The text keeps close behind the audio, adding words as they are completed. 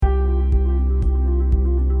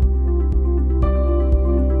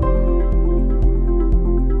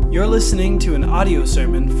You're listening to an audio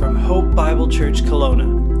sermon from Hope Bible Church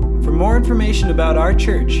Kelowna. For more information about our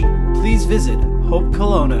church, please visit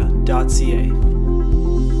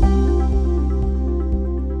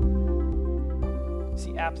hopekelowna.ca.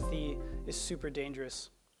 See, apathy is super dangerous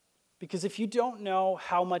because if you don't know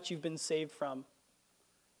how much you've been saved from,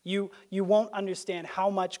 you won't understand how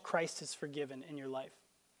much Christ has forgiven in your life.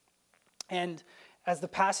 And as the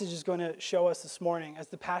passage is going to show us this morning, as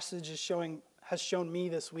the passage has shown me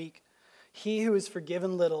this week, he who is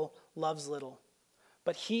forgiven little loves little,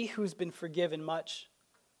 but he who's been forgiven much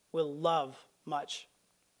will love much.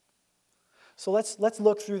 So let's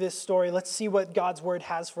look through this story. Let's see what God's word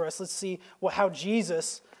has for us. Let's see how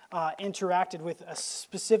Jesus interacted with a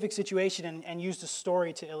specific situation and used a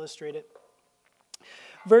story to illustrate it.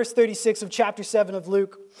 Verse 36 of chapter 7 of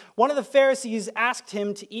Luke. One of the Pharisees asked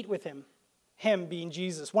him to eat with him being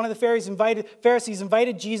Jesus. One of the Pharisees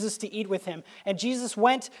invited Jesus to eat with him. And Jesus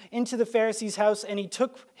went into the Pharisee's house and he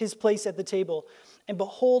took his place at the table. And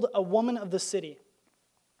behold, a woman of the city,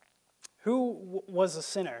 who was a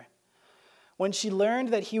sinner, when she learned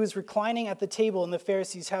that he was reclining at the table in the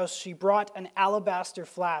Pharisee's house, she brought an alabaster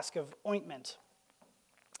flask of ointment.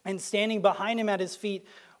 And standing behind him at his feet,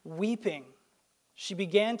 weeping, she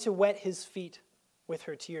began to wet his feet with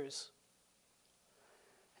her tears,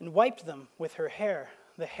 and wiped them with her hair,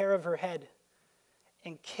 the hair of her head,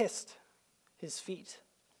 and kissed his feet,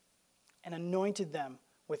 and anointed them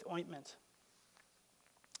with ointment.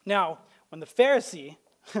 Now, when the Pharisee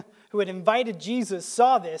who had invited Jesus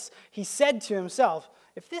saw this, he said to himself,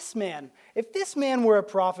 if this man were a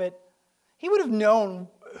prophet, he would have known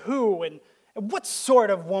who and what sort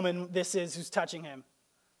of woman this is who's touching him,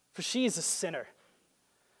 for she is a sinner.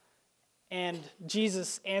 And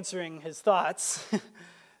Jesus, answering his thoughts,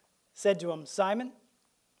 said to him, Simon,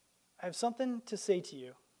 I have something to say to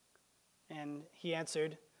you. And he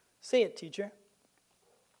answered, say it, teacher.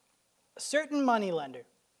 A certain moneylender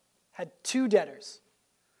had two debtors.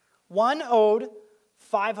 One owed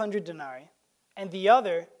 500 denarii, and the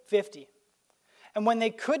other 50. And when they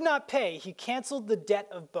could not pay, he canceled the debt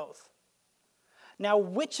of both. Now,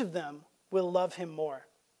 which of them will love him more?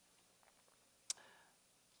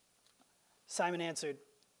 Simon answered,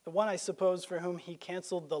 the one, I suppose, for whom he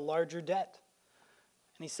canceled the larger debt.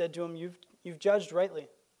 And he said to him, You've judged rightly.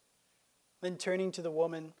 Then turning to the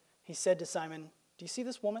woman, he said to Simon, do you see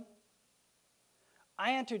this woman?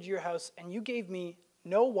 I entered your house, and you gave me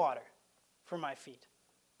no water for my feet,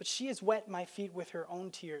 but she has wet my feet with her own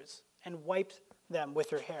tears and wiped them with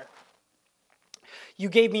her hair. You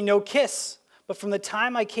gave me no kiss, but from the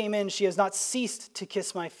time I came in, she has not ceased to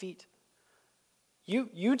kiss my feet.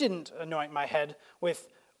 You didn't anoint my head with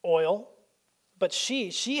oil, but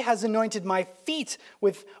she has anointed my feet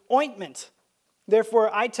with ointment. Therefore,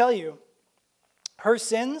 I tell you, her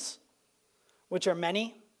sins, which are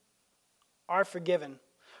many, are forgiven,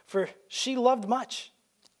 for she loved much.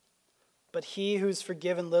 But he who's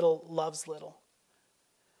forgiven little loves little.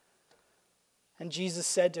 And Jesus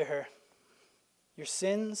said to her, your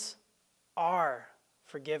sins are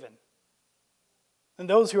forgiven. And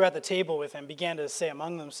those who were at the table with him began to say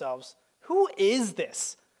among themselves, who is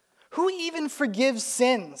this? Who even forgives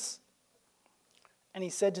sins? And he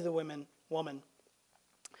said to the woman,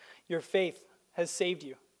 your faith has saved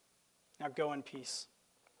you. Now go in peace.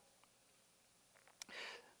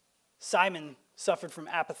 Simon suffered from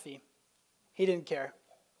apathy. He didn't care.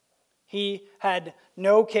 He had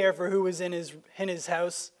no care for who was in his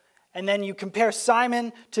house. And then you compare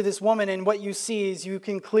Simon to this woman, and what you see is you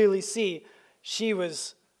can clearly see she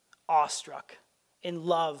was awestruck, in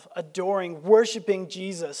love, adoring, worshiping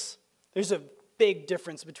Jesus. There's a big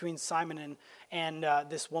difference between Simon and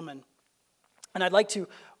this woman. And I'd like to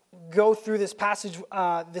go through this passage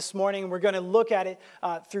this morning. We're going to look at it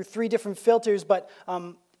through three different filters, but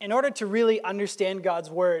in order to really understand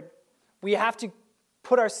God's word, we have to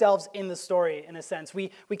put ourselves in the story, in a sense. We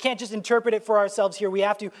can't just interpret it for ourselves here. We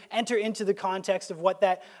have to enter into the context of what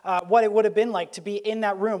it would have been like to be in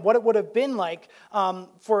that room, what it would have been like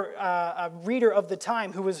for a reader of the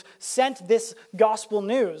time who was sent this gospel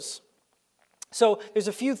news. So there's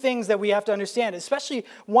a few things that we have to understand, especially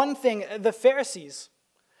one thing, the Pharisees.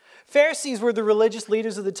 Pharisees were the religious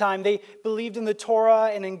leaders of the time. They believed in the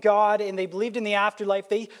Torah and in God, and they believed in the afterlife.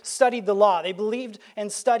 They studied the law. They believed and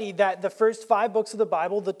studied that the first 5 books of the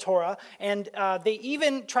Bible, the Torah, and they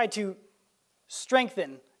even tried to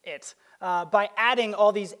strengthen it by adding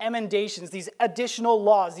all these emendations, these additional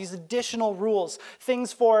laws, these additional rules,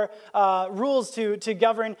 things for rules to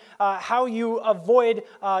govern how you avoid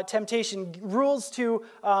temptation, rules to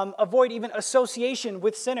avoid even association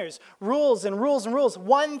with sinners, rules and rules and rules,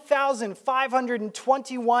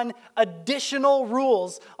 1,521 additional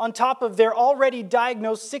rules on top of their already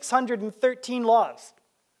diagnosed 613 laws.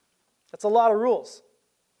 That's a lot of rules.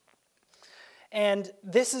 And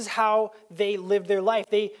this is how they lived their life.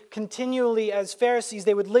 They continually, as Pharisees,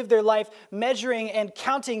 they would live their life measuring and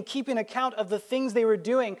counting, keeping account of the things they were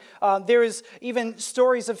doing. There is even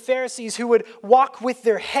stories of Pharisees who would walk with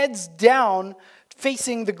their heads down,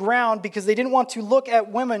 facing the ground, because they didn't want to look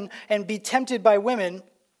at women and be tempted by women.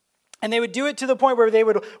 And they would do it to the point where they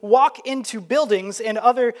would walk into buildings and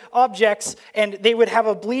other objects, and they would have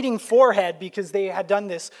a bleeding forehead because they had done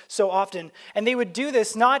this so often. And they would do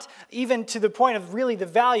this not even to the point of really the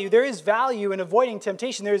value. There is value in avoiding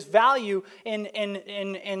temptation. There is value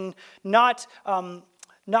in not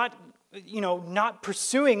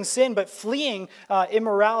pursuing sin, but fleeing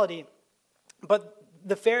immorality. But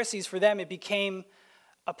the Pharisees, for them, it became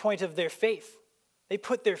a point of their faith. They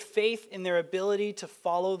put their faith in their ability to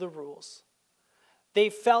follow the rules. They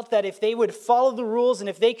felt that if they would follow the rules and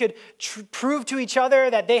if they could prove to each other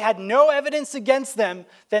that they had no evidence against them,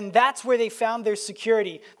 then that's where they found their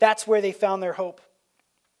security. That's where they found their hope.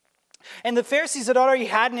 And the Pharisees had already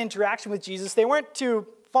had an interaction with Jesus. They weren't too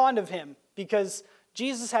fond of him because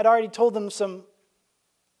Jesus had already told them some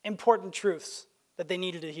important truths that they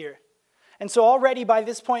needed to hear. And so already by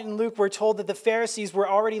this point in Luke, we're told that the Pharisees were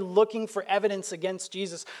already looking for evidence against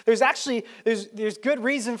Jesus. There's good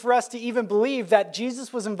reason for us to even believe that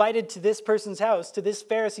Jesus was invited to this person's house, to this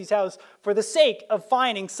Pharisee's house, for the sake of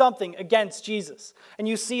finding something against Jesus. And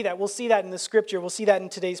you see that. We'll see that in the scripture. We'll see that in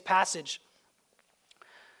today's passage.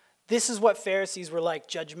 This is what Pharisees were like: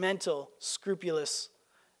 judgmental, scrupulous,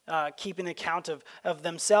 keeping account of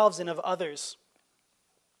themselves and of others.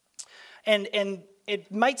 And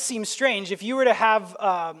it might seem strange if you were to have,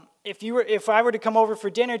 if I were to come over for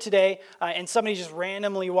dinner today and somebody just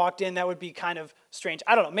randomly walked in, that would be kind of strange.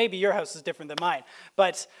 I don't know, maybe your house is different than mine.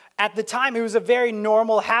 But at the time, it was a very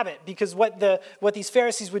normal habit, because what these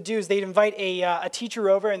Pharisees would do is they'd invite a teacher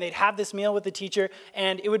over and they'd have this meal with the teacher,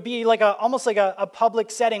 and it would be like almost like a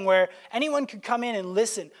public setting where anyone could come in and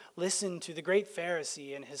listen to the great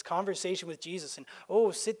Pharisee and his conversation with Jesus, and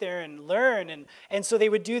sit there and learn. And so they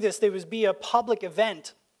would do this. There would be a public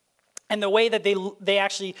event. And the way that they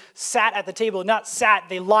actually sat at the table, not sat,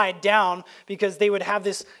 they lied down, because they would have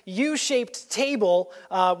this U-shaped table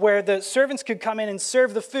where the servants could come in and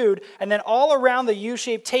serve the food, and then all around the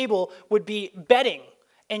U-shaped table would be bedding,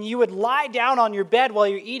 and you would lie down on your bed while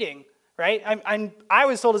you're eating, right? I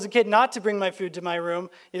was told as a kid not to bring my food to my room.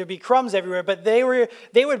 There'd be crumbs everywhere, but they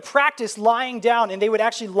would practice lying down, and they would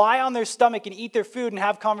actually lie on their stomach and eat their food and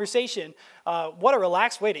have conversation. What a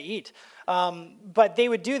relaxed way to eat. But they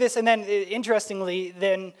would do this, and then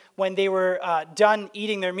interestingly, when they were done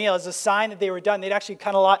eating their meal, as a sign that they were done, they'd actually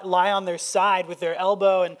kind of lie on their side with their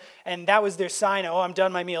elbow, and that was their sign. I'm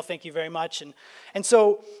done my meal, thank you very much. And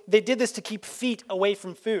so they did this to keep feet away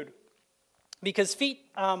from food, because feet,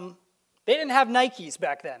 they didn't have Nikes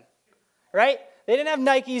back then, right? They didn't have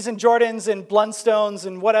Nikes and Jordans and Blundstones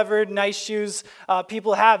and whatever nice shoes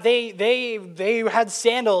people have. They had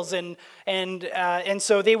sandals, and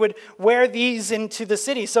so they would wear these into the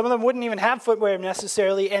city. Some of them wouldn't even have footwear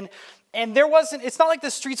necessarily, and it's not like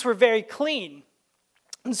the streets were very clean,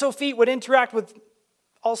 and so feet would interact with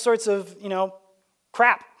all sorts of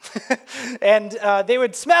crap, and they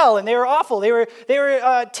would smell, and they were awful. They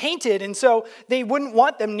were tainted, and so they wouldn't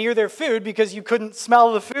want them near their food because you couldn't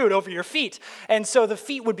smell the food over your feet, and so the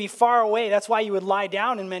feet would be far away. That's why you would lie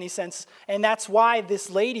down in many sense, and that's why this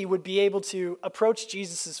lady would be able to approach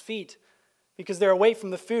Jesus' feet, because they're away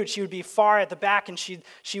from the food. She would be far at the back, and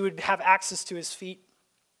she would have access to his feet.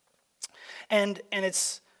 And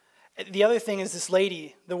it's the other thing is this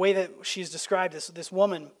lady, the way that she's described, this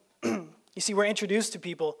woman. You see, we're introduced to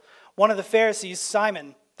people. One of the Pharisees,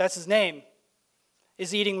 Simon, that's his name,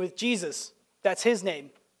 is eating with Jesus. That's his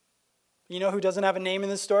name. You know who doesn't have a name in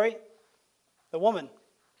this story? The woman.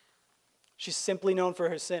 She's simply known for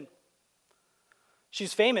her sin.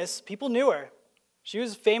 She's famous. People knew her. She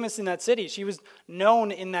was famous in that city. She was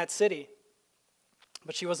known in that city.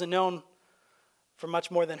 But she wasn't known for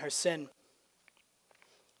much more than her sin.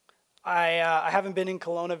 I haven't been in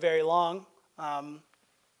Kelowna very long.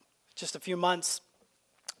 Just a few months,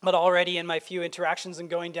 but already in my few interactions and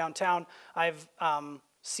going downtown, I've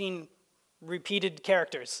seen repeated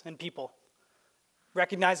characters and people,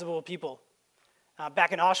 recognizable people.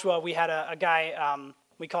 Back in Oshawa, we had a guy,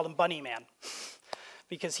 We called him Bunny Man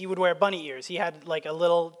because he would wear bunny ears. He had like a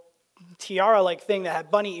little tiara-like thing that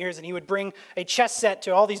had bunny ears, and he would bring a chess set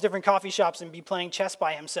to all these different coffee shops and be playing chess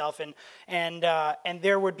by himself. And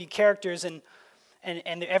there would be characters, and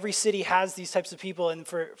every city has these types of people. And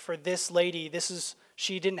for this lady,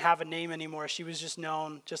 she didn't have a name anymore. She was just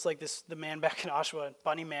known, just like the man back in Oshawa,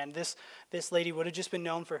 Bunny Man. This lady would have just been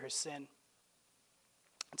known for her sin.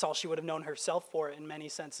 That's all she would have known herself for in many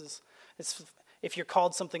senses. If you're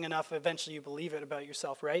called something enough, eventually you believe it about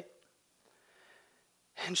yourself, right?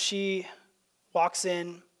 And she walks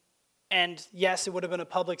in, and yes, it would have been a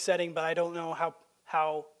public setting, but I don't know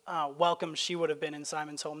how welcome she would have been in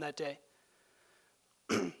Simon's home that day.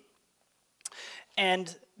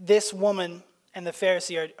 And this woman and the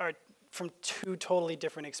Pharisee are from two totally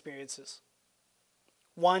different experiences.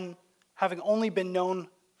 One having only been known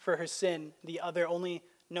for her sin, the other only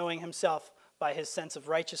knowing himself by his sense of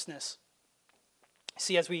righteousness.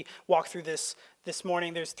 See, as we walk through this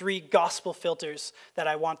morning, there's three gospel filters that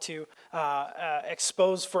I want to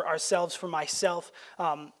expose for ourselves, for myself,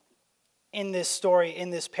 in this story, in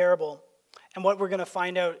this parable. And what we're going to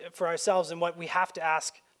find out for ourselves and what we have to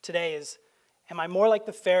ask today is, am I more like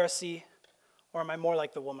the Pharisee or am I more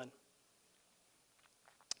like the woman?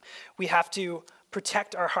 We have to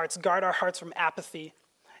protect our hearts, guard our hearts from apathy.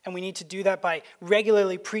 And we need to do that by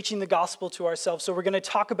regularly preaching the gospel to ourselves. So we're going to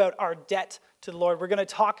talk about our debt to the Lord. We're going to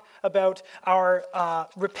talk about our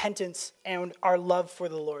repentance and our love for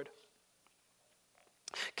the Lord.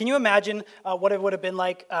 Can you imagine what it would have been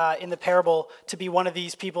like in the parable to be one of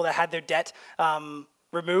these people that had their debt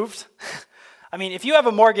removed? I mean, if you have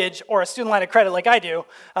a mortgage or a student line of credit like I do,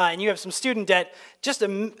 and you have some student debt,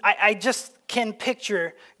 I just can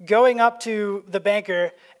picture going up to the banker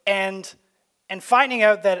and finding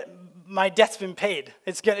out that my debt's been paid.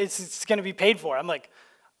 It's going to be paid for. I'm like,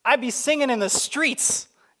 I'd be singing in the streets,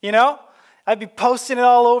 you know? I'd be posting it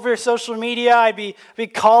all over social media. I'd be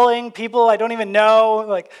calling people I don't even know.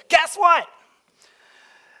 Like, guess what?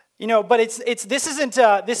 You know, but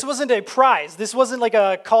this wasn't a prize. This wasn't like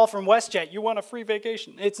a call from WestJet. You want a free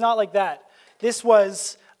vacation. It's not like that. This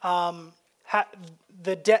was the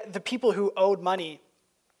people who owed money.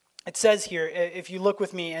 It says here, if you look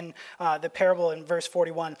with me in the parable in verse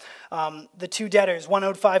 41, the two debtors, one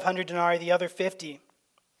owed 500 denarii, the other 50,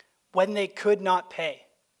 when they could not pay.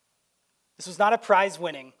 This was not a prize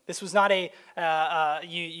winning. This was not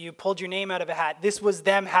you pulled your name out of a hat. This was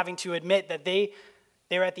them having to admit that they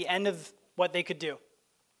were at the end of what they could do.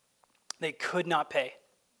 They could not pay.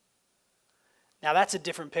 Now that's a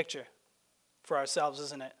different picture for ourselves,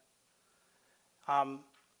 isn't it? You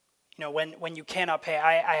know, when you cannot pay,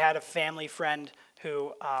 I had a family friend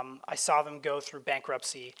who I saw them go through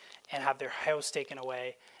bankruptcy and have their house taken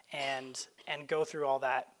away and go through all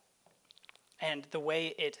that. And the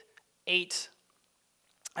way it ate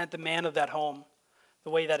at the man of that home, the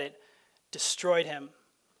way that it destroyed him,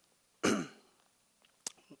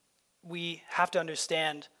 we have to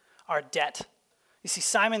understand our debt. You see,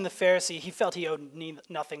 Simon the Pharisee, he felt he owed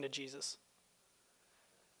nothing to Jesus.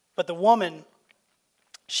 But the woman,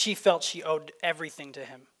 she felt she owed everything to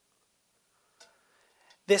him.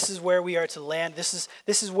 This is where we are to land. This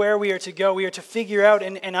is where we are to go. We are to figure out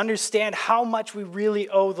and understand how much we really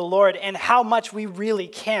owe the Lord and how much we really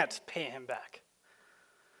can't pay him back.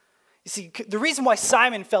 You see, the reason why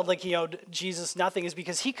Simon felt like he owed Jesus nothing is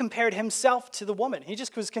because he compared himself to the woman. He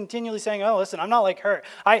just was continually saying, oh, listen, I'm not like her.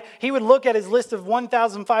 He would look at his list of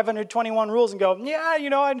 1,521 rules and go, yeah, you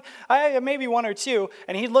know, I maybe one or two.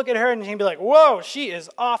 And he'd look at her and he'd be like, whoa, she is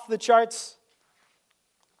off the charts.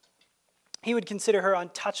 He would consider her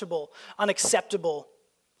untouchable, unacceptable,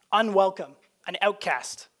 unwelcome, an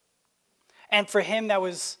outcast. And for him, that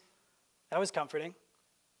was comforting.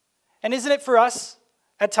 And isn't it for us?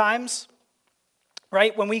 At times,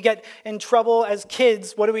 right? When we get in trouble as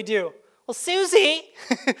kids, what do? Well, Susie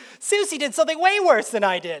did something way worse than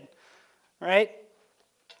I did, right?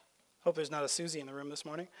 Hope there's not a Susie in the room this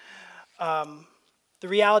morning. The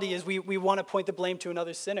reality is we want to point the blame to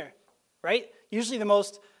another sinner, right? Usually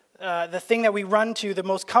the thing that we run to, the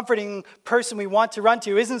most comforting person we want to run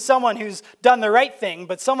to isn't someone who's done the right thing,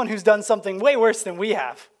 but someone who's done something way worse than we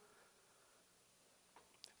have.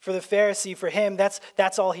 For the Pharisee, for him,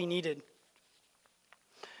 that's all he needed.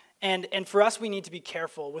 And for us, we need to be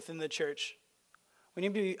careful within the church. We need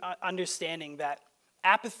to be understanding that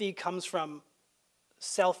apathy comes from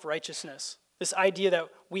self-righteousness, this idea that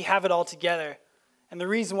we have it all together. And the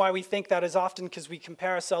reason why we think that is often because we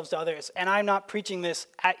compare ourselves to others. And I'm not preaching this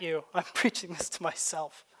at you. I'm preaching this to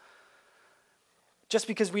myself. Just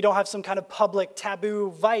because we don't have some kind of public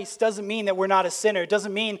taboo vice doesn't mean that we're not a sinner. It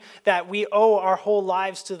doesn't mean that we owe our whole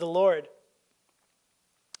lives to the Lord.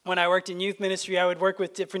 When I worked in youth ministry, I would work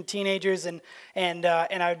with different teenagers, and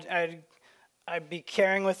I'd be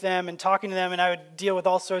caring with them and talking to them, and I would deal with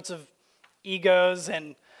all sorts of egos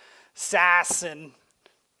and sass and,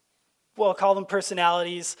 we'll call them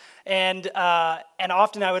personalities. And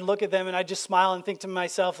often I would look at them and I'd just smile and think to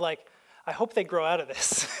myself, like, I hope they grow out of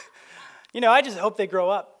this. I just hope they grow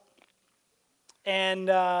up. And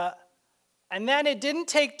then it didn't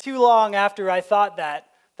take too long after I thought that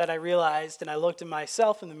I realized, and I looked at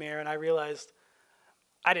myself in the mirror and I realized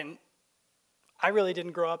I really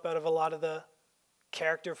didn't grow up out of a lot of the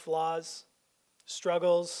character flaws,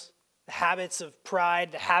 struggles, the habits of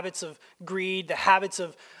pride, the habits of greed, the habits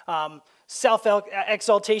of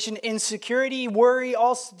self-exaltation, insecurity, worry,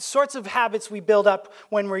 all sorts of habits we build up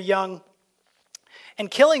when we're young. And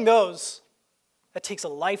killing those, that takes a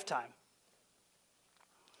lifetime.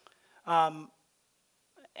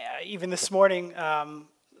 Even this morning,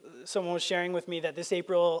 someone was sharing with me that this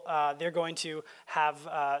April they're going to have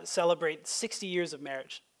celebrate 60 years of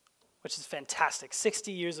marriage, which is fantastic.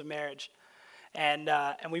 60 years of marriage. And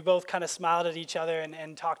we both kind of smiled at each other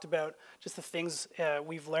and talked about just the things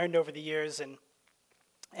we've learned over the years.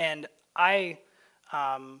 And I,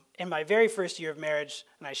 in my very first year of marriage,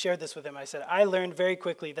 and I shared this with him, I said, I learned very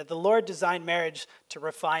quickly that the Lord designed marriage to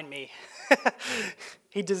refine me.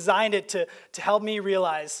 He designed it to help me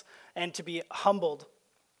realize and to be humbled.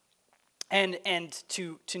 And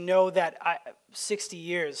to know that 60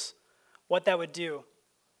 years, what that would do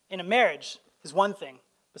in a marriage is one thing,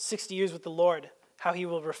 but 60 years with the Lord, how he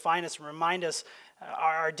will refine us and remind us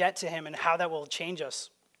our debt to him and how that will change us.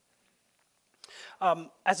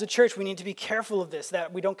 As a church, we need to be careful of this,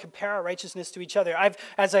 that we don't compare our righteousness to each other.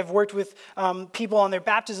 As I've worked with people on their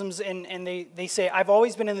baptisms, and they say, I've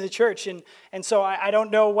always been in the church, and so I don't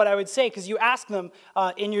know what I would say, because you ask them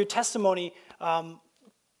in your testimony,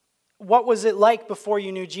 what was it like before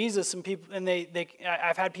you knew Jesus? And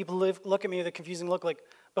I've had people look at me with a confusing look, like,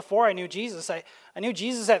 before I knew Jesus, I knew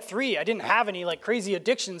Jesus at 3. I didn't have any like crazy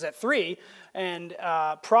addictions at 3 and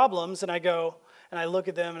problems. And I go and I look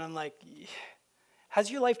at them and I'm like, has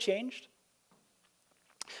your life changed?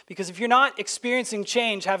 Because if you're not experiencing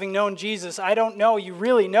change, having known Jesus, I don't know you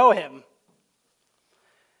really know him.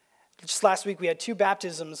 Just last week we had 2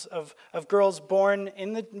 baptisms of girls born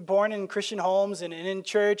in Christian homes and in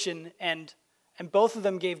church, and both of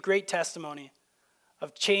them gave great testimony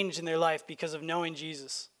of change in their life because of knowing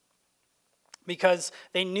Jesus. Because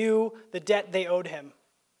they knew the debt they owed him.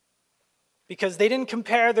 Because they didn't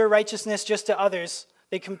compare their righteousness just to others.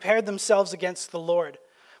 They compared themselves against the Lord,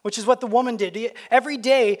 which is what the woman did. Every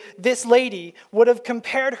day, this lady would have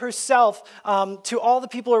compared herself to all the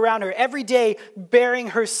people around her, every day bearing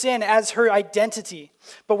her sin as her identity.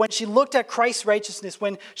 But when she looked at Christ's righteousness,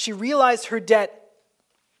 when she realized her debt,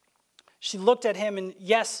 she looked at him, and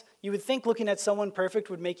yes, you would think looking at someone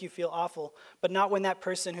perfect would make you feel awful, but not when that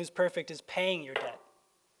person who's perfect is paying your debt.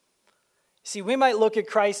 See, we might look at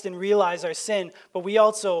Christ and realize our sin, but we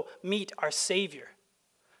also meet our Savior.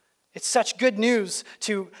 It's such good news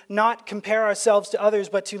to not compare ourselves to others,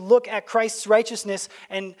 but to look at Christ's righteousness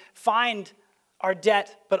and find our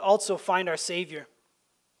debt, but also find our Savior.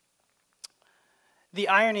 The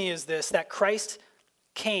irony is this, that Christ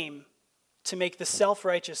came to make the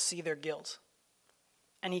self-righteous see their guilt.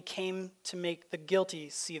 And he came to make the guilty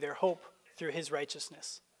see their hope through his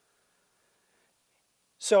righteousness.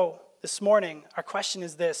 So, this morning, our question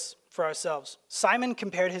is this for ourselves. Simon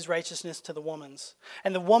compared his righteousness to the woman's,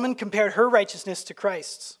 and the woman compared her righteousness to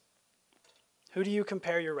Christ's. Who do you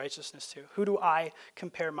compare your righteousness to? Who do I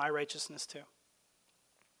compare my righteousness to?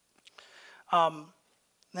 The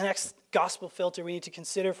next gospel filter we need to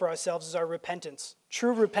consider for ourselves is our repentance.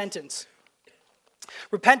 True repentance.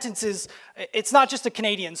 Repentance it's not just a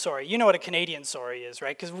Canadian sorry. You know what a Canadian sorry is,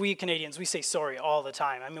 right? Because we Canadians, we say sorry all the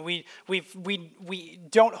time. I mean, we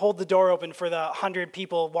don't hold the door open for the 100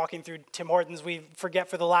 people walking through Tim Hortons. We forget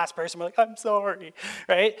for the last person. We're like, I'm sorry,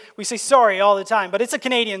 right? We say sorry all the time, but it's a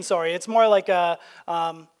Canadian sorry. It's more like a,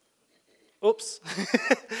 oops,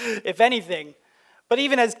 if anything. But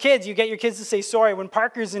even as kids, you get your kids to say sorry. When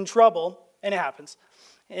Parker's in trouble, and it happens,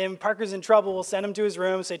 and Parker's in trouble, we'll send him to his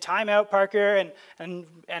room, say, time out, Parker, and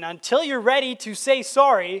until you're ready to say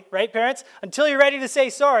sorry, right, parents? Until you're ready to say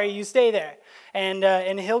sorry, you stay there. And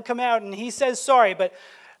he'll come out, and he says sorry, but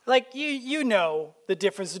like, you know the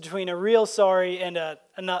difference between a real sorry and a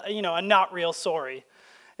not real sorry.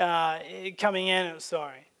 Coming in, I'm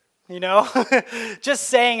sorry. You know, just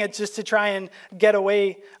saying it just to try and get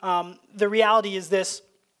away. The reality is this.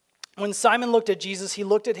 When Simon looked at Jesus, he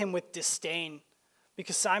looked at him with disdain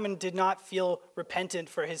because Simon did not feel repentant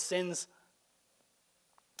for his sins.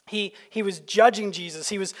 He was judging Jesus.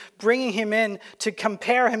 He was bringing him in to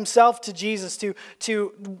compare himself to Jesus, to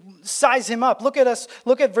size him up. Look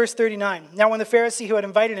at verse 39. Now when the Pharisee who had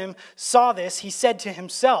invited him saw this, he said to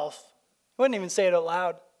himself, he wouldn't even say it out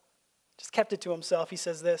loud, just kept it to himself. He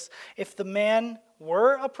says this, if the man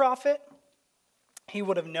were a prophet, he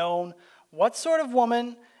would have known what sort of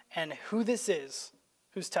woman and who this is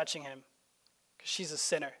who's touching him, because she's a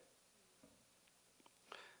sinner.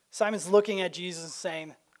 Simon's looking at Jesus and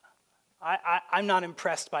saying, I'm not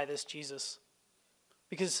impressed by this Jesus.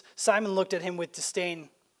 Because Simon looked at him with disdain.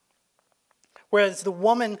 Whereas the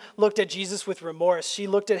woman looked at Jesus with remorse. She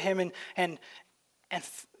looked at him and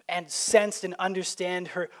sensed and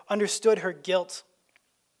understood her guilt.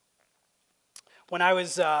 When I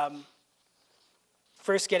was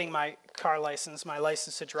first getting my car license, my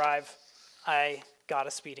license to drive, I got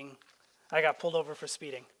pulled over for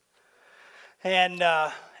speeding. And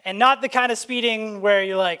not the kind of speeding where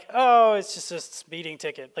you're like, oh, it's just a speeding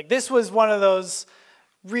ticket. Like this was one of those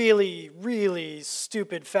really, really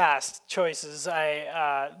stupid fast choices.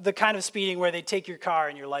 The kind of speeding where they take your car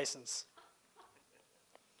and your license.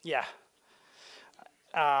 Yeah.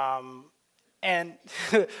 And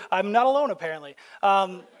I'm not alone apparently.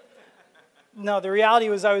 No, the reality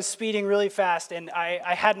was I was speeding really fast, and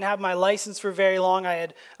I hadn't had my license for very long. I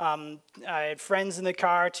had friends in the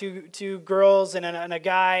car, two girls and a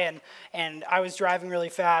guy, and I was driving really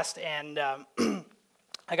fast, and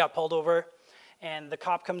I got pulled over, and the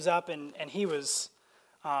cop comes up, and he was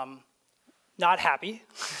not happy,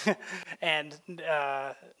 and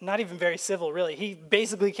not even very civil, really. He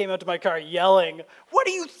basically came out to my car yelling, "What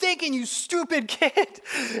are you thinking, you stupid kid?"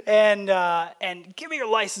 And give me your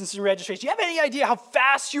license and registration. Do you have any idea how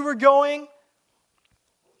fast you were going?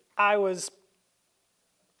 I was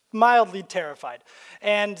mildly terrified.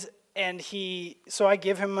 So I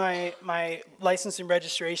give him my license and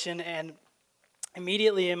registration, and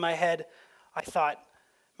immediately in my head, I thought,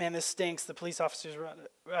 man, this stinks. The police officers were,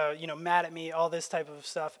 mad at me, all this type of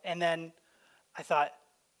stuff. And then I thought,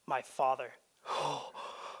 my father. Oh,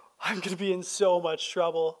 I'm going to be in so much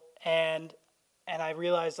trouble. And I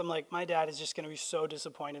realized, I'm like, my dad is just going to be so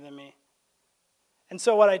disappointed in me. And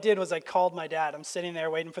so what I did was I called my dad. I'm sitting there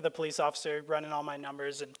waiting for the police officer, running all my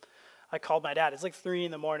numbers, and I called my dad. It's like 3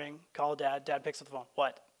 a.m. Call Dad. Dad picks up the phone.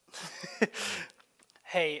 What?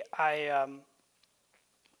 Hey, I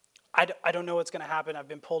don't know what's going to happen. I've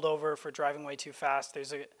been pulled over for driving way too fast.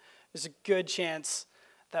 There's a good chance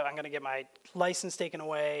that I'm going to get my license taken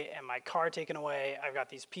away and my car taken away. I've got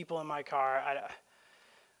these people in my car.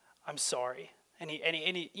 I'm sorry. And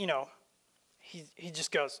he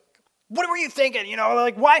just goes, "What were you thinking?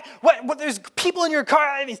 Like why? What? There's people in your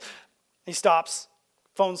car." And he stops.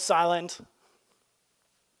 Phone's silent.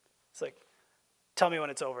 It's like, tell me when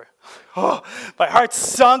it's over. Oh, my heart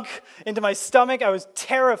sunk into my stomach. I was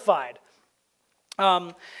terrified.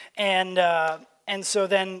 And so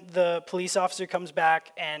then the police officer comes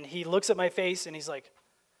back and he looks at my face and he's like,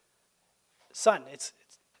 "Son, it's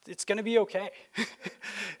going to be okay."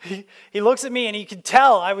 He looks at me and he could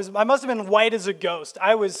tell I must have been white as a ghost.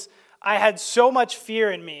 I had so much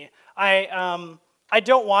fear in me. I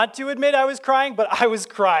don't want to admit I was crying, but I was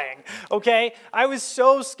crying. Okay? I was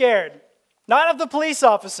so scared. Not of the police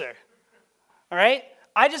officer, all right?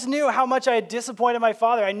 I just knew how much I had disappointed my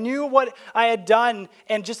father. I knew what I had done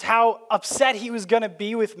and just how upset he was going to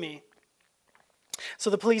be with me. So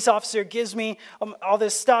the police officer gives me all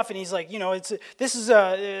this stuff, and he's like,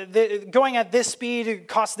 going at this speed, it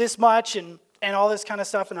costs this much, and all this kind of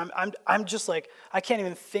stuff. And I'm just like, I can't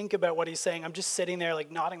even think about what he's saying. I'm just sitting there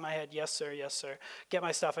like nodding my head, yes, sir, yes, sir. Get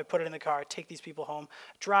my stuff. I put it in the car, take these people home,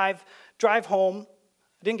 drive home.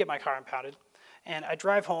 I didn't get my car impounded. And I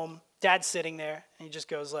drive home, Dad's sitting there, and he just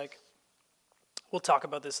goes like, "We'll talk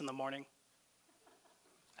about this in the morning."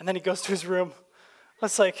 And then he goes to his room.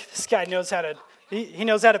 It's like, this guy knows how to, he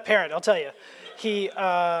knows how to parent, I'll tell you.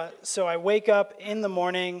 So I wake up in the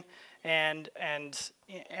morning, and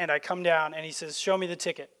I come down, and he says, "Show me the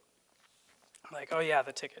ticket." I'm like, "Oh yeah,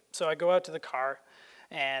 the ticket." So I go out to the car,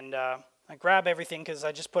 and I grab everything because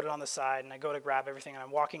I just put it on the side, and I go to grab everything, and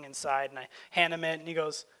I'm walking inside, and I hand him it, and he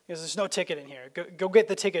goes, "There's no ticket in here. Go get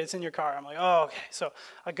the ticket. It's in your car." I'm like, "Oh, okay." So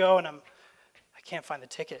I go, and I can't find the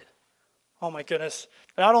ticket. Oh my goodness.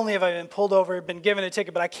 Not only have I been pulled over, been given a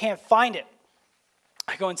ticket, but I can't find it.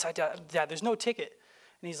 I go inside, "Dad, there's no ticket."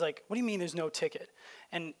 And he's like, "What do you mean there's no ticket?"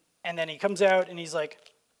 And then he comes out, and he's like,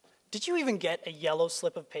 "Did you even get a yellow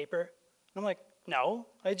slip of paper?" And I'm like, "No,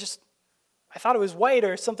 I thought it was white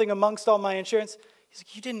or something amongst all my insurance." He's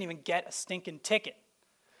like, you didn't even get a stinking ticket.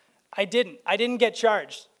 I didn't get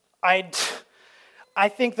charged. I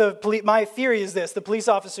think my theory is this: the police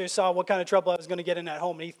officer saw what kind of trouble I was going to get in at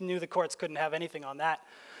home, and he knew the courts couldn't have anything on that.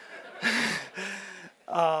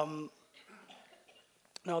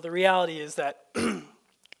 No, the reality is that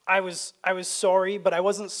I was sorry, but I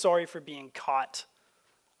wasn't sorry for being caught.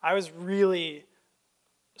 I was really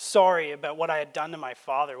sorry about what I had done to my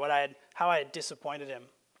father, how I had disappointed him.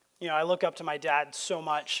 You know, I look up to my dad so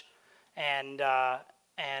much, and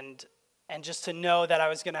just to know that I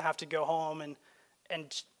was going to have to go home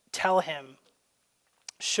and tell him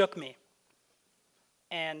shook me.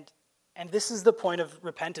 And this is the point of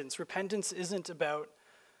repentance. Repentance isn't about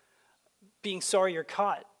being sorry you're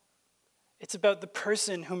caught. It's about the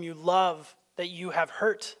person whom you love that you have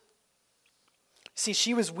hurt. See,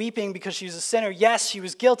 she was weeping because she was a sinner. Yes, she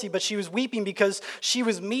was guilty, but she was weeping because she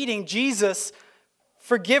was meeting Jesus,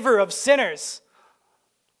 forgiver of sinners,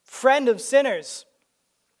 friend of sinners.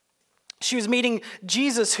 She was meeting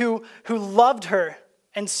Jesus who loved her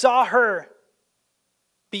and saw her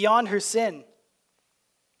beyond her sin.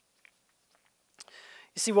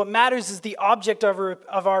 You see, what matters is the object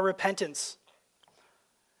of our repentance.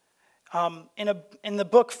 In the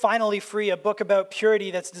book Finally Free, a book about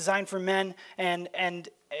purity that's designed for men, and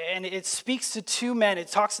it speaks to two men.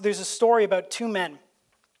 There's a story about two men,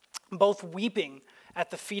 both weeping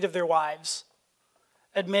at the feet of their wives,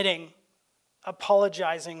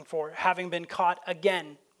 apologizing for having been caught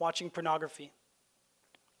again watching pornography.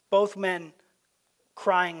 Both men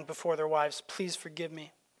crying before their wives, please forgive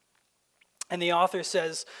me. And the author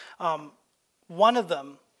says one of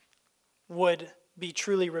them would be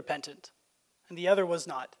truly repentant, and the other was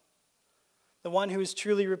not. The one who was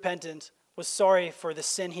truly repentant was sorry for the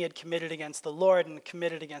sin he had committed against the Lord and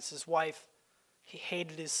committed against his wife. He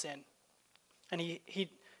hated his sin, and he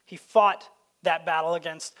fought that battle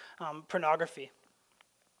against pornography,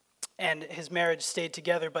 and his marriage stayed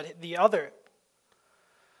together. But the other,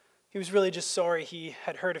 he was really just sorry he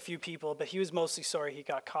had hurt a few people, but he was mostly sorry he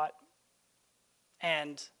got caught.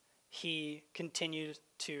 And he continued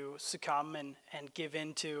to succumb and give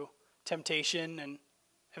in to temptation, and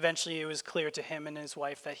eventually it was clear to him and his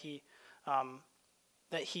wife that he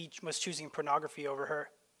was choosing pornography over her,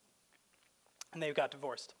 and they got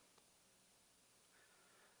divorced.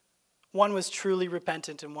 One was truly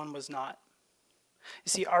repentant and one was not. You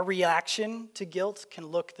see, our reaction to guilt can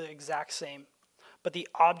look the exact same, but the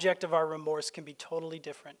object of our remorse can be totally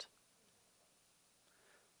different.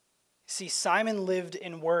 See, Simon lived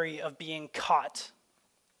in worry of being caught,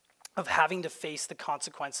 of having to face the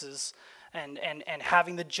consequences and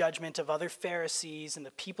having the judgment of other Pharisees and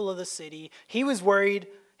the people of the city. He was worried.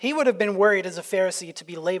 He would have been worried as a Pharisee to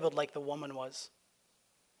be labeled like the woman was.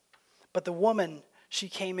 But the woman, she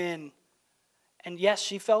came in, and yes,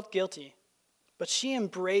 she felt guilty, but she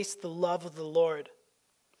embraced the love of the Lord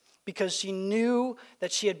because she knew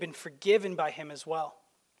that she had been forgiven by him as well.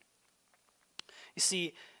 You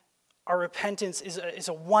see, our repentance is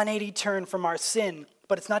a 180 turn from our sin,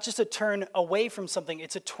 but it's not just a turn away from something,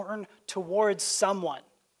 it's a turn towards someone.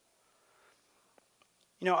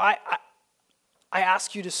 You know, I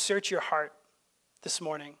ask you to search your heart this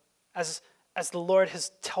morning as the Lord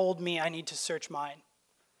has told me I need to search mine.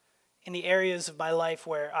 In the areas of my life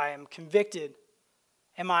where I am convicted,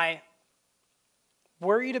 am I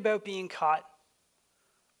worried about being caught,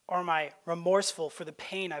 or am I remorseful for the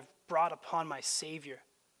pain I've brought upon my Savior,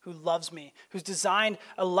 who loves me, who's designed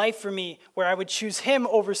a life for me where I would choose him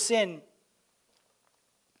over sin?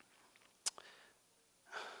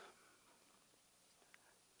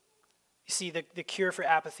 You see, the cure for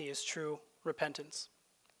apathy is true repentance.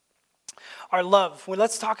 Our love,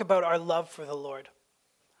 let's talk about our love for the Lord.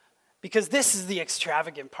 Because this is the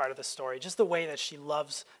extravagant part of the story. Just the way that she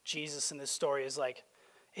loves Jesus in this story is like,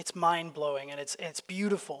 it's mind-blowing and it's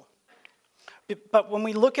beautiful. But when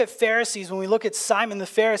we look at Pharisees, when we look at Simon the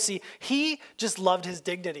Pharisee, he just loved his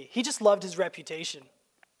dignity. He just loved his reputation.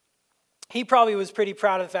 He probably was pretty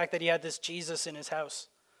proud of the fact that he had this Jesus in his house.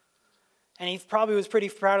 And he probably was pretty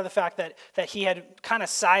proud of the fact that he had kind of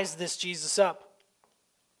sized this Jesus up.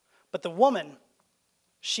 But the woman,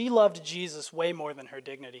 she loved Jesus way more than her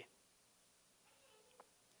dignity.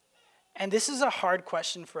 And this is a hard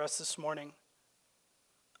question for us this morning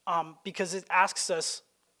because it asks us,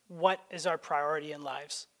 what is our priority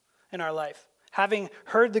in our life? Having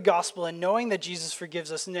heard the gospel and knowing that Jesus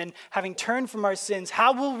forgives us and then having turned from our sins,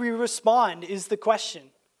 how will we respond is the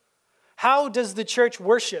question. How does the church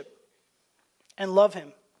worship and love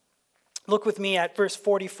him? Look with me at verse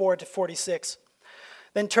 44 to 46.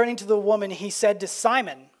 Then turning to the woman, he said to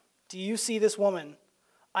Simon, "Do you see this woman?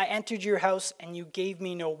 I entered your house and you gave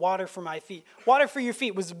me no water for my feet. Water for your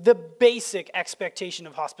feet was the basic expectation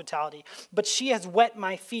of hospitality. But she has wet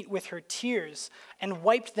my feet with her tears and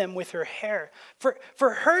wiped them with her hair. For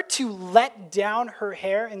her to let down her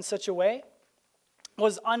hair in such a way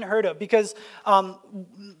was unheard of, because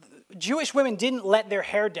Jewish women didn't let their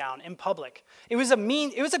hair down in public. It was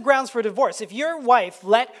a grounds for divorce. If your wife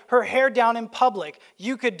let her hair down in public,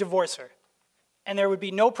 you could divorce her. And there would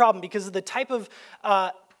be no problem because of the type of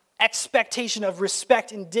expectation of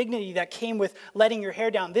respect and dignity that came with letting your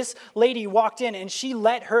hair down. This lady walked in and she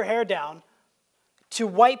let her hair down to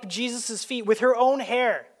wipe Jesus' feet with her own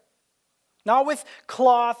hair. Not with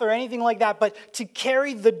cloth or anything like that, but to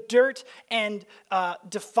carry the dirt and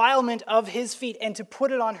defilement of his feet and to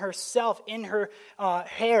put it on herself in her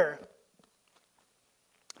hair.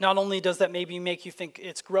 Not only does that maybe make you think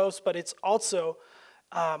it's gross, but it's also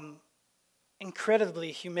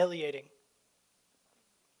incredibly humiliating.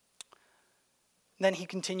 Then he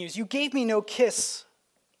continues, you gave me no kiss,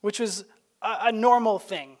 which was a normal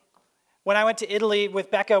thing. When I went to Italy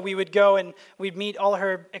with Becca, we would go and we'd meet all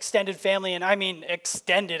her extended family, and I mean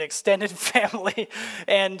extended family.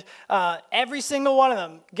 And every single one of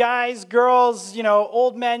them, guys, girls,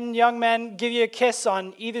 old men, young men, give you a kiss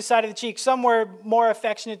on either side of the cheek. Some were more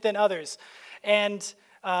affectionate than others. And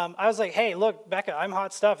I was like, hey, look, Becca, I'm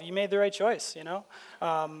hot stuff. You made the right choice,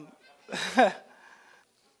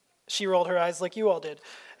 She rolled her eyes like you all did.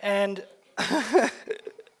 And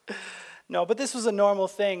no, but this was a normal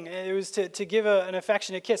thing. It was to give an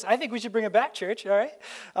affectionate kiss. I think we should bring it back, church, all right?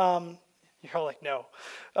 You're all like, no.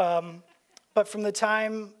 But from the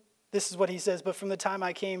time, this is what he says, but from the time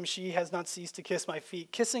I came, she has not ceased to kiss my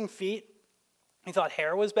feet. Kissing feet, he thought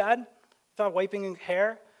hair was bad. He thought wiping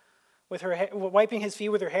his feet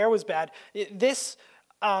with her hair was bad.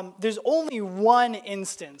 There's only one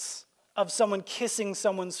instance of someone kissing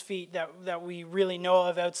someone's feet that we really know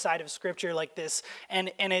of outside of Scripture like this,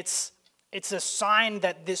 and it's a sign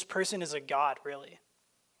that this person is a god, really.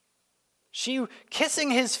 She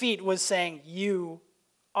kissing his feet was saying, you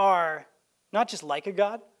are not just like a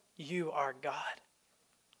god, you are God.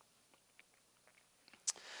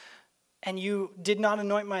 And you did not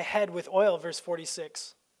anoint my head with oil, verse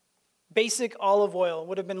 46. Basic olive oil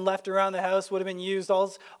would have been left around the house, would have been used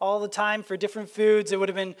all the time for different foods. It would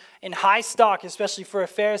have been in high stock, especially for a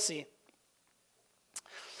Pharisee.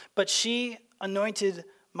 But she anointed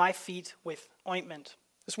my feet with ointment.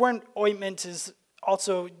 This word ointment is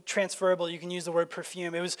also transferable. You can use the word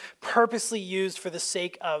perfume. It was purposely used for the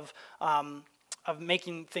sake of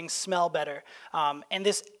making things smell better. And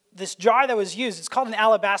this jar that was used, it's called an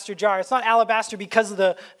alabaster jar. It's not alabaster because of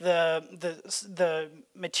the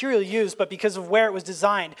material used, but because of where it was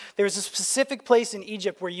designed. There was a specific place in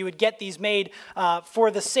Egypt where you would get these made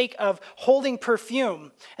for the sake of holding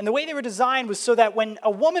perfume. And the way they were designed was so that when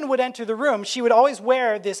a woman would enter the room, she would always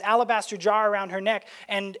wear this alabaster jar around her neck,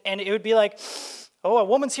 and it would be like, oh, a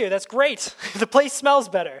woman's here. That's great. The place smells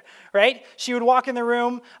better, right? She would walk in the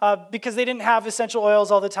room because they didn't have essential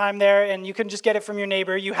oils all the time there, and you couldn't just get it from your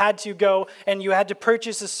neighbor. You had to go and you had to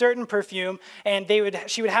purchase a certain perfume, and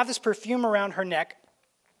she would have this perfume around her neck.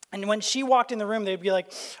 And when she walked in the room, they'd be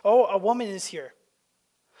like, oh, a woman is here.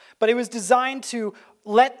 But it was designed to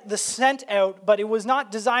let the scent out, but it was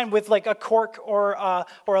not designed with like a cork or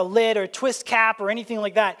a lid or twist cap or anything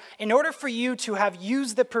like that. In order for you to have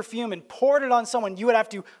used the perfume and poured it on someone, you would have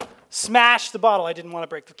to smash the bottle. I didn't want to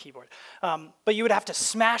break the keyboard. But you would have to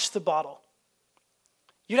smash the bottle.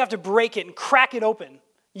 You'd have to break it and crack it open.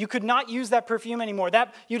 You could not use that perfume anymore.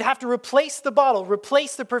 You'd have to replace the bottle,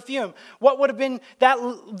 replace the perfume. What would have been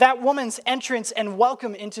that woman's entrance and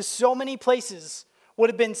welcome into so many places would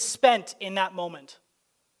have been spent in that moment.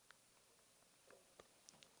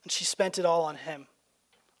 And she spent it all on him,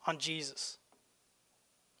 on Jesus.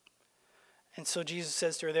 And so Jesus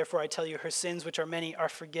says to her, therefore I tell you, her sins, which are many, are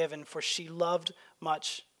forgiven, for she loved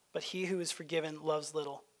much, but he who is forgiven loves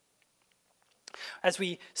little. As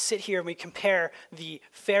we sit here and we compare the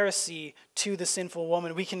Pharisee to the sinful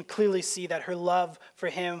woman, we can clearly see that her love for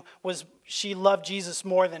him was, she loved Jesus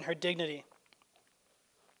more than her dignity.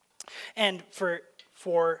 And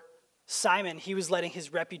for Simon, he was letting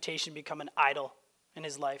his reputation become an idol in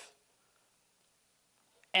his life.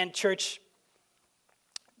 And church,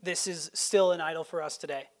 this is still an idol for us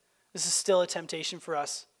today. This is still a temptation for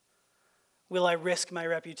us. Will I risk my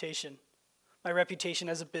reputation? My reputation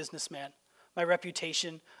as a businessman, my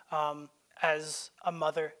reputation as a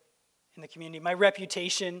mother in the community, my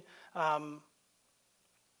reputation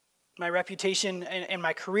in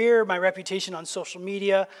my career, my reputation on social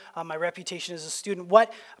media, my reputation as a student.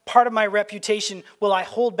 What part of my reputation will I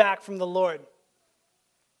hold back from the Lord?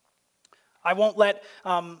 I won't let,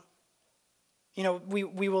 we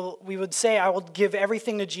would say, I will give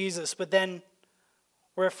everything to Jesus, but then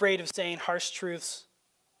we're afraid of saying harsh truths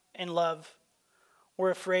in love.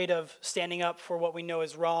 We're afraid of standing up for what we know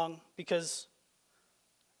is wrong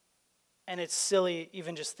and it's silly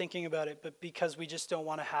even just thinking about it, but because we just don't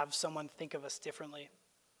want to have someone think of us differently.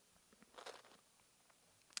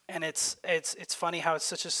 And it's funny how it's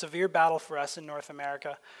such a severe battle for us in North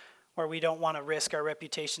America, where we don't want to risk our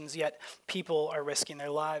reputations, yet people are risking their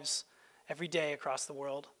lives every day across the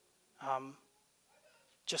world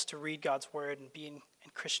just to read God's word and be in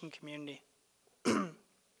Christian community.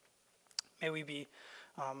 May we be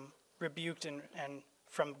rebuked and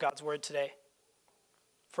from God's word today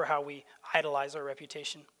for how we idolize our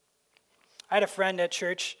reputation. I had a friend at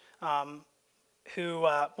church who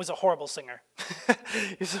was a horrible singer.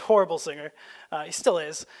 He's a horrible singer. He still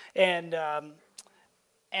is. And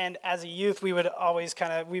as a youth, we would always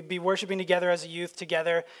we'd be worshiping together as a youth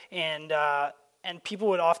together, and people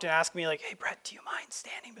would often ask me, like, hey, Brett, do you mind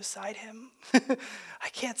standing beside him? I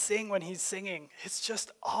can't sing when he's singing. It's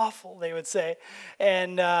just awful, they would say.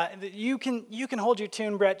 And you can hold your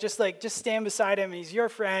tune, Brett. Just stand beside him. He's your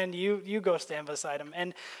friend. You go stand beside him.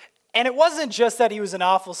 And it wasn't just that he was an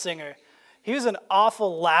awful singer. He was an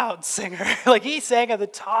awful loud singer. Like, he sang at the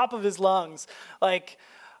top of his lungs, like,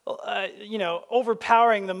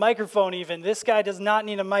 overpowering the microphone even. This guy does not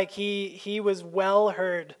need a mic. He was well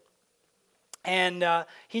heard. And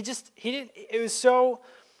he didn't, it was so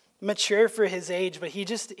mature for his age, but he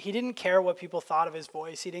didn't care what people thought of his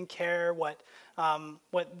voice. He didn't care what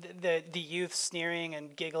the youth sneering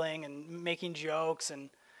and giggling and making jokes, and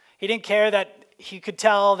he didn't care that he could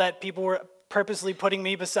tell that people were purposely putting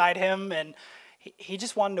me beside him, and he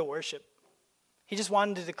just wanted to worship. He just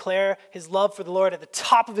wanted to declare his love for the Lord at the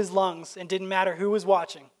top of his lungs, and didn't matter who was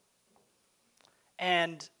watching.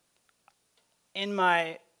 And in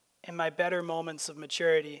my better moments of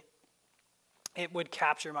maturity, it would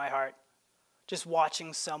capture my heart, just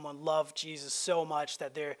watching someone love Jesus so much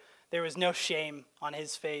that there was no shame on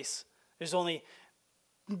his face. There's only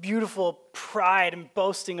beautiful pride and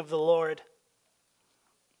boasting of the Lord.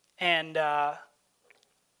 And I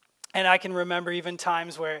can remember even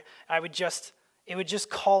times where it would just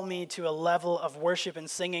call me to a level of worship and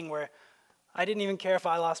singing where I didn't even care if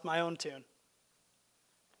I lost my own tune.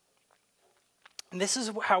 And this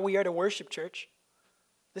is how we are to worship, church.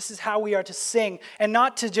 This is how we are to sing, and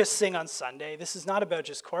not to just sing on Sunday. This is not about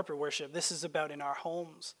just corporate worship. This is about in our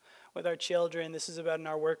homes, with our children. This is about in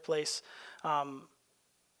our workplace.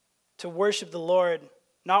 To worship the Lord,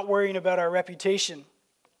 not worrying about our reputation.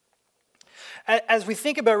 As we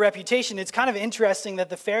think about reputation, it's kind of interesting that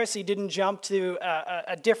the Pharisee didn't jump to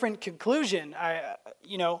a different conclusion. I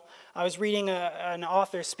was reading an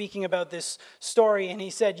author speaking about this story, and he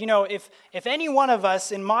said, if any one of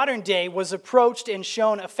us in modern day was approached and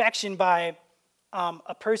shown affection by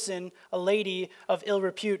a person, a lady of ill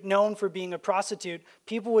repute, known for being a prostitute,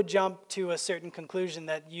 people would jump to a certain conclusion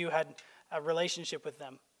that you had a relationship with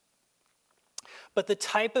them. But the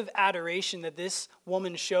type of adoration that this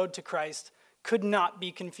woman showed to Christ could not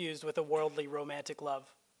be confused with a worldly romantic love.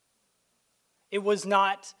 It was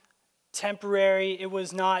not temporary. It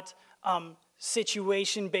was not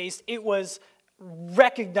situation-based. It was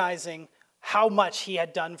recognizing how much he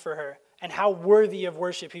had done for her and how worthy of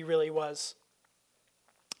worship he really was.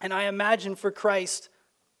 And I imagine for Christ,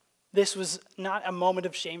 this was not a moment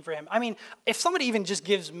of shame for him. I mean, if somebody even just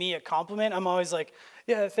gives me a compliment, I'm always like,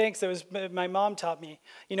 yeah, thanks, that was my mom taught me.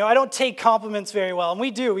 I don't take compliments very well, and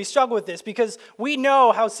we struggle with this because we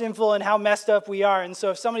know how sinful and how messed up we are, and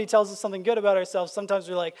so if somebody tells us something good about ourselves, sometimes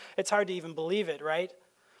we're like, it's hard to even believe it, right?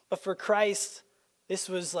 But for Christ, this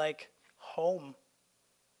was like home.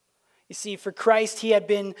 You see, for Christ, he had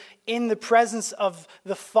been in the presence of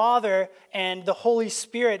the Father and the Holy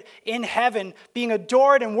Spirit in heaven, being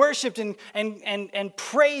adored and worshipped and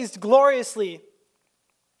praised gloriously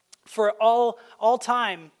for all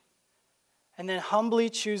time, and then humbly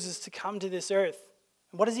chooses to come to this earth.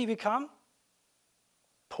 And what does he become?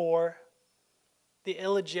 Poor, the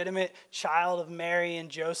illegitimate child of Mary and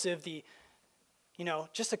Joseph,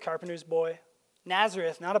 just a carpenter's boy.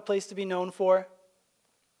 Nazareth, not a place to be known for.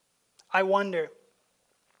 I wonder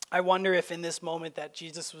if in this moment that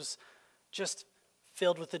Jesus was just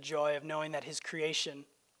filled with the joy of knowing that his creation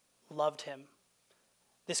loved him.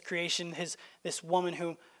 This creation, this woman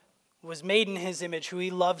who was made in his image, who he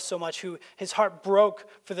loved so much, who his heart broke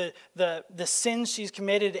for the sins she's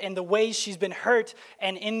committed and the ways she's been hurt.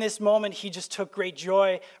 And in this moment, he just took great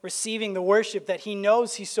joy receiving the worship that he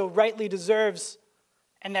knows he so rightly deserves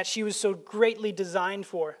and that she was so greatly designed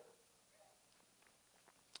for.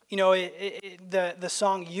 You know, the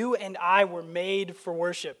song, "You and I were made for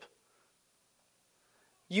worship."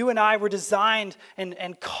 You and I were designed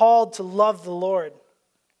and called to love the Lord.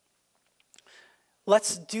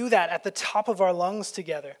 Let's do that at the top of our lungs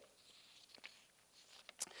together.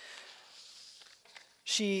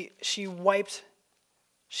 She wiped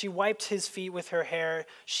his feet with her hair.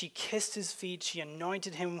 She kissed his feet. She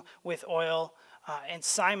anointed him with oil. And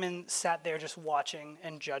Simon sat there just watching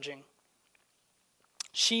and judging.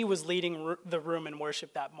 She was leading the room in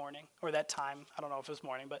worship that morning, or that time. I don't know if it was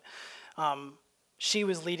morning, but she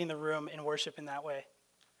was leading the room in worship in that way.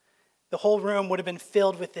 The whole room would have been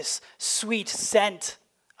filled with this sweet scent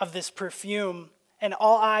of this perfume, and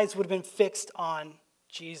all eyes would have been fixed on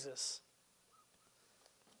Jesus.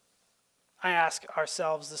 I ask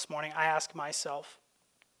ourselves this morning, I ask myself,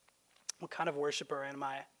 what kind of worshiper am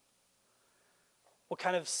I? What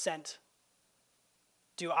kind of scent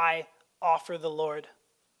do I offer the Lord?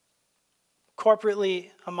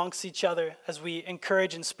 Corporately amongst each other, as we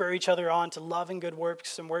encourage and spur each other on to love and good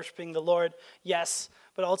works and worshiping the Lord, yes,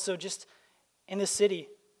 but also just in the city,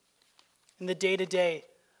 in the day-to-day,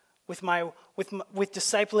 with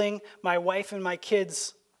discipling my wife and my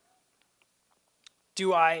kids.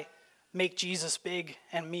 Do I make Jesus big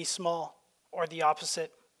and me small, or the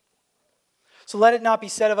opposite? So let it not be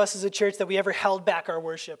said of us as a church that we ever held back our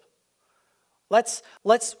worship. Let's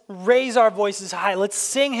raise our voices high. Let's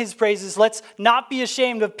sing his praises. Let's not be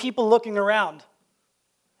ashamed of people looking around.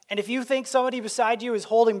 And if you think somebody beside you is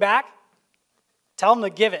holding back, tell them to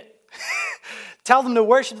give it. Tell them to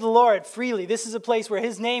worship the Lord freely. This is a place where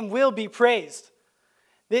his name will be praised.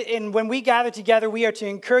 And when we gather together, we are to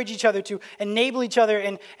encourage each other, to enable each other,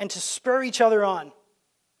 and to spur each other on.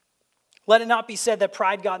 Let it not be said that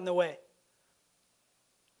pride got in the way.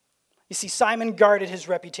 You see, Simon guarded his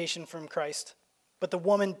reputation from Christ, but the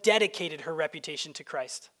woman dedicated her reputation to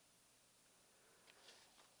Christ.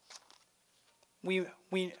 We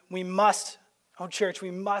must, church,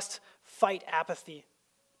 we must fight apathy.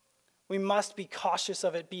 We must be cautious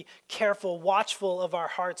of it, be careful, watchful of our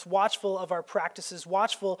hearts, watchful of our practices,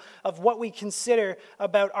 watchful of what we consider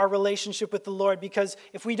about our relationship with the Lord, because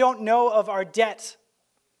if we don't know of our debt,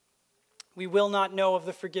 we will not know of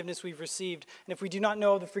the forgiveness we've received. And if we do not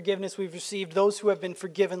know of the forgiveness we've received, those who have been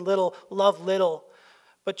forgiven little love little.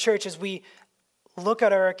 But church, as we look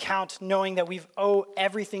at our account knowing that we owe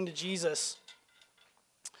everything to Jesus,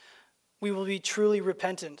 we will be truly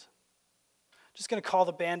repentant. Just going to call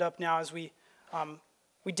the band up now as we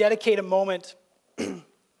dedicate a moment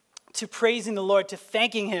to praising the Lord, to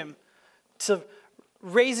thanking him, to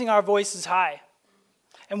raising our voices high.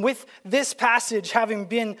 And with this passage having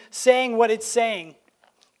been saying what it's saying,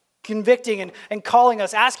 convicting and calling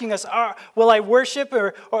us, asking us, will I worship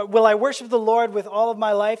or will I worship the Lord with all of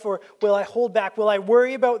my life, or will I hold back? Will I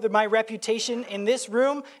worry about my reputation in this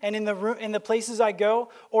room and in the places I go,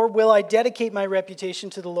 or will I dedicate my reputation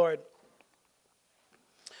to the Lord?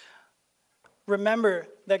 Remember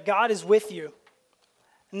that God is with you,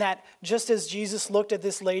 and that just as Jesus looked at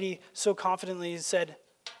this lady so confidently and said,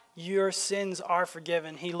 "Your sins are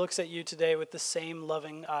forgiven," he looks at you today with the same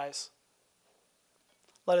loving eyes.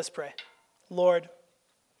 Let us pray. Lord,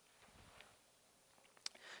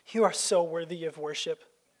 you are so worthy of worship.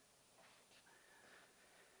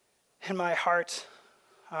 And my heart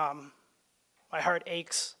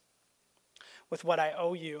aches with what I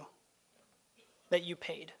owe you that you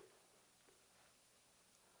paid.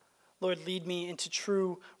 Lord, lead me into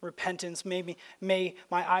true repentance. May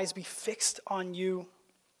my eyes be fixed on you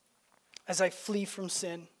as I flee from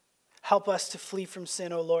sin. Help us to flee from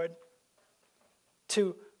sin, O Lord,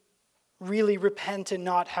 to really repent and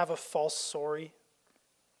not have a false sorry.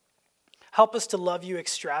 Help us to love you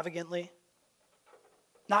extravagantly,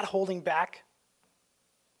 not holding back.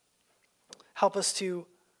 Help us to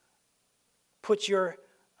put your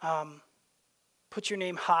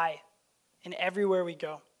name high in everywhere we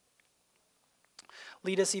go.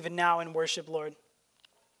 Lead us even now in worship, Lord,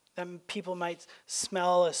 that people might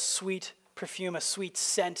smell a sweet perfume, a sweet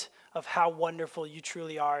scent of how wonderful you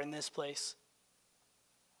truly are in this place.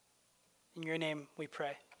 In your name we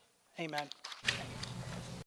pray. Amen.